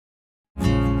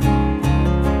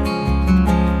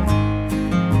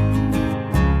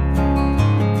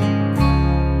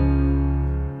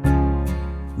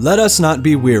Let us not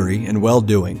be weary in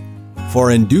well-doing,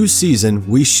 for in due season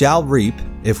we shall reap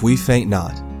if we faint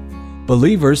not.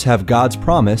 Believers have God's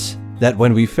promise that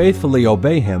when we faithfully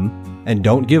obey Him and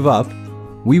don't give up,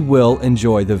 we will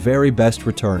enjoy the very best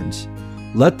returns.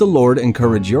 Let the Lord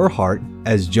encourage your heart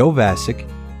as Joe Vasick,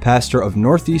 pastor of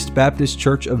Northeast Baptist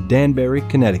Church of Danbury,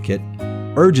 Connecticut,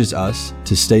 urges us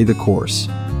to stay the course.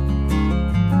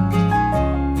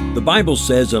 The Bible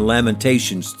says in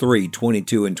Lamentations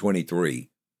 3:22 and 23,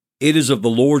 "It is of the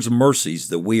Lord's mercies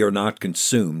that we are not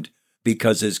consumed,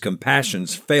 because His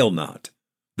compassions fail not.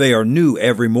 They are new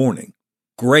every morning.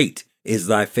 Great is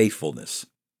thy faithfulness."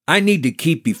 I need to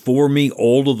keep before me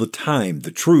all of the time the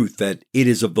truth that it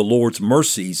is of the Lord's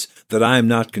mercies that I am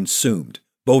not consumed,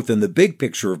 both in the big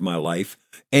picture of my life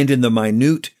and in the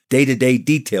minute day-to-day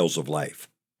details of life.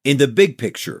 In the big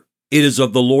picture, it is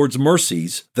of the Lord's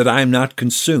mercies that I am not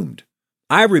consumed.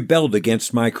 I rebelled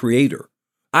against my Creator.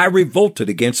 I revolted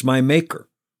against my Maker.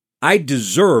 I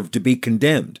deserve to be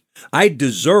condemned. I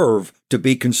deserve to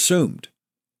be consumed.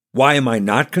 Why am I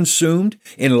not consumed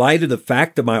in light of the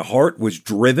fact that my heart was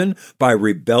driven by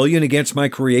rebellion against my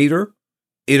Creator?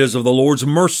 It is of the Lord's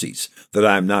mercies that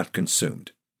I am not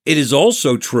consumed. It is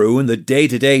also true in the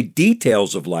day-to-day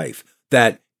details of life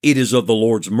that it is of the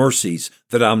Lord's mercies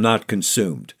that I'm not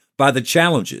consumed by the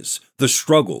challenges, the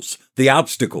struggles, the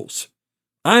obstacles.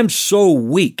 I'm so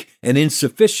weak and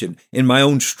insufficient in my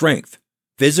own strength,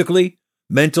 physically,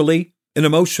 mentally, and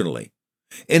emotionally.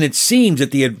 And it seems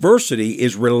that the adversity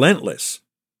is relentless.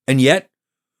 And yet,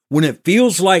 when it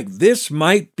feels like this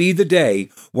might be the day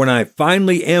when I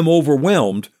finally am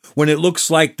overwhelmed, when it looks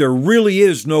like there really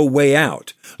is no way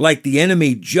out, like the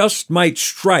enemy just might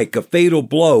strike a fatal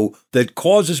blow that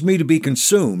causes me to be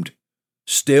consumed,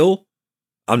 still,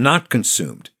 I'm not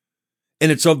consumed.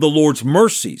 And it's of the Lord's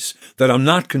mercies that I'm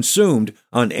not consumed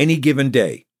on any given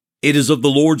day. It is of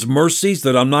the Lord's mercies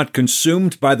that I'm not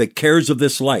consumed by the cares of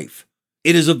this life.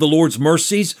 It is of the Lord's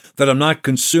mercies that I'm not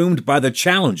consumed by the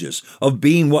challenges of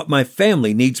being what my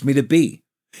family needs me to be.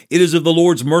 It is of the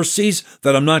Lord's mercies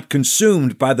that I'm not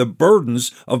consumed by the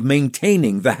burdens of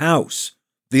maintaining the house,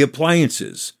 the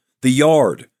appliances, the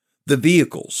yard, the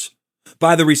vehicles,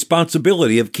 by the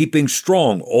responsibility of keeping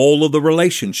strong all of the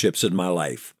relationships in my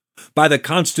life, by the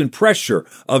constant pressure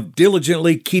of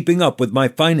diligently keeping up with my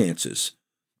finances,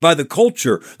 by the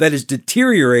culture that is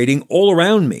deteriorating all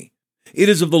around me. It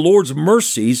is of the Lord's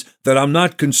mercies that I'm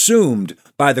not consumed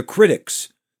by the critics,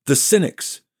 the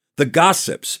cynics, the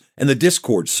gossips, and the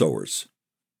discord sowers.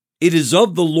 It is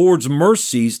of the Lord's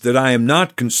mercies that I am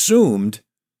not consumed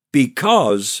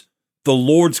because the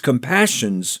Lord's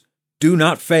compassions do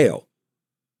not fail.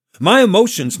 My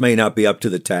emotions may not be up to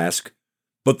the task,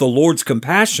 but the Lord's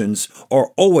compassions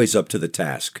are always up to the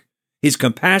task. His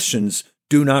compassions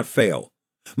do not fail.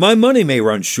 My money may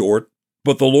run short,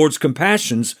 but the Lord's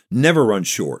compassions never run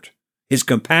short. His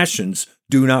compassions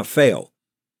do not fail.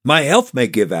 My health may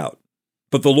give out,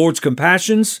 but the Lord's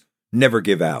compassions never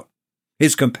give out.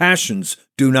 His compassions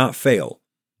do not fail.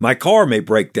 My car may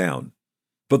break down,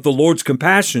 but the Lord's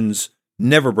compassions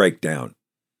never break down.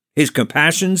 His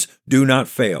compassions do not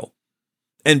fail.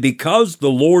 And because the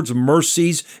Lord's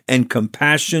mercies and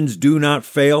compassions do not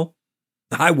fail,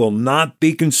 I will not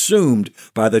be consumed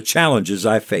by the challenges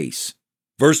I face.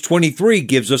 Verse 23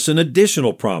 gives us an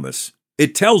additional promise.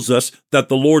 It tells us that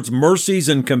the Lord's mercies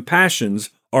and compassions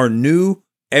are new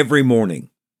every morning.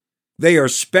 They are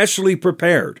specially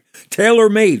prepared,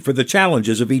 tailor-made for the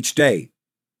challenges of each day.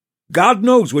 God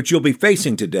knows what you'll be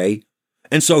facing today,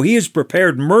 and so He has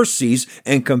prepared mercies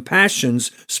and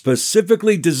compassions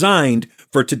specifically designed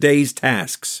for today's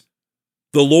tasks.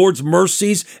 The Lord's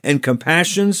mercies and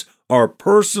compassions are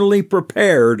personally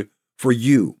prepared for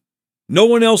you. No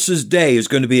one else's day is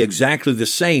going to be exactly the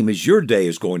same as your day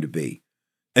is going to be.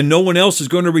 And no one else is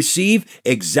going to receive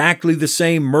exactly the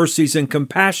same mercies and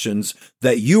compassions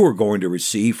that you are going to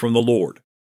receive from the Lord.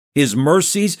 His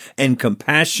mercies and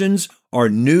compassions are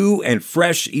new and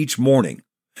fresh each morning,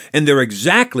 and they're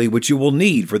exactly what you will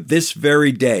need for this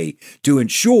very day to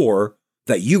ensure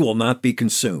that you will not be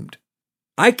consumed.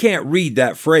 I can't read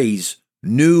that phrase,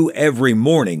 new every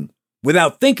morning,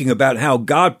 without thinking about how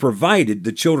God provided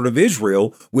the children of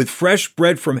Israel with fresh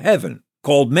bread from heaven,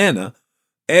 called manna,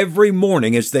 every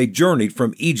morning as they journeyed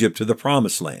from Egypt to the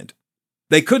Promised Land.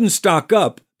 They couldn't stock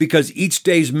up because each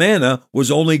day's manna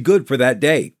was only good for that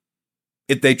day.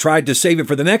 If they tried to save it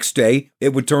for the next day,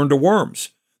 it would turn to worms.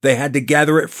 They had to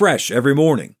gather it fresh every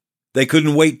morning. They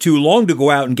couldn't wait too long to go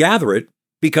out and gather it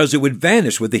because it would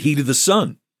vanish with the heat of the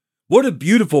sun. What a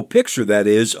beautiful picture that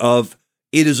is of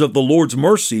it is of the Lord's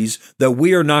mercies that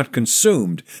we are not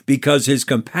consumed because His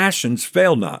compassions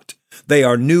fail not. They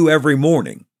are new every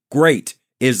morning. Great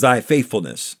is thy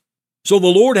faithfulness. So the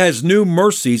Lord has new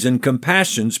mercies and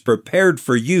compassions prepared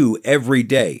for you every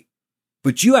day.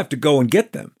 But you have to go and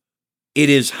get them. It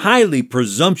is highly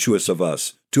presumptuous of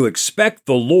us to expect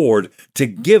the Lord to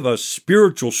give us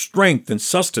spiritual strength and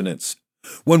sustenance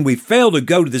when we fail to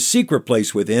go to the secret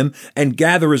place with Him and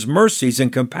gather His mercies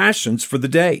and compassions for the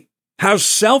day. How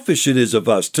selfish it is of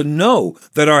us to know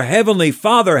that our Heavenly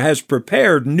Father has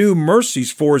prepared new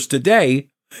mercies for us today,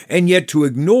 and yet to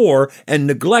ignore and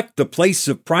neglect the place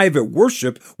of private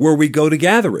worship where we go to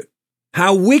gather it.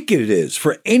 How wicked it is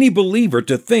for any believer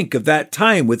to think of that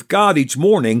time with God each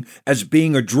morning as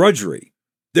being a drudgery.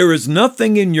 There is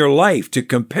nothing in your life to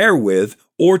compare with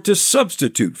or to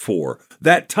substitute for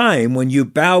that time when you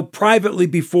bow privately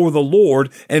before the Lord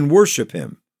and worship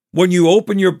Him, when you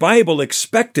open your Bible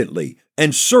expectantly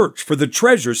and search for the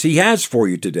treasures He has for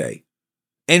you today,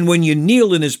 and when you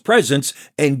kneel in His presence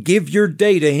and give your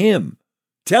day to Him,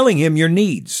 telling Him your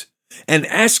needs and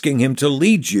asking Him to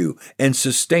lead you and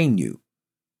sustain you.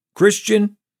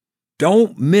 Christian,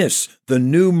 don't miss the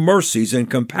new mercies and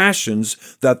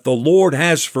compassions that the Lord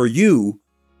has for you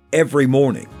every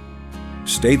morning.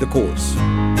 Stay the course.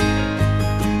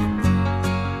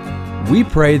 We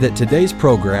pray that today's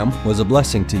program was a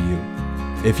blessing to you.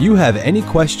 If you have any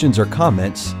questions or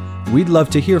comments, we'd love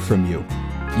to hear from you.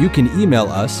 You can email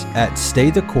us at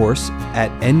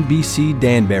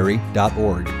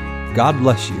staythecourse@nbcdanbury.org. God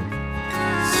bless you.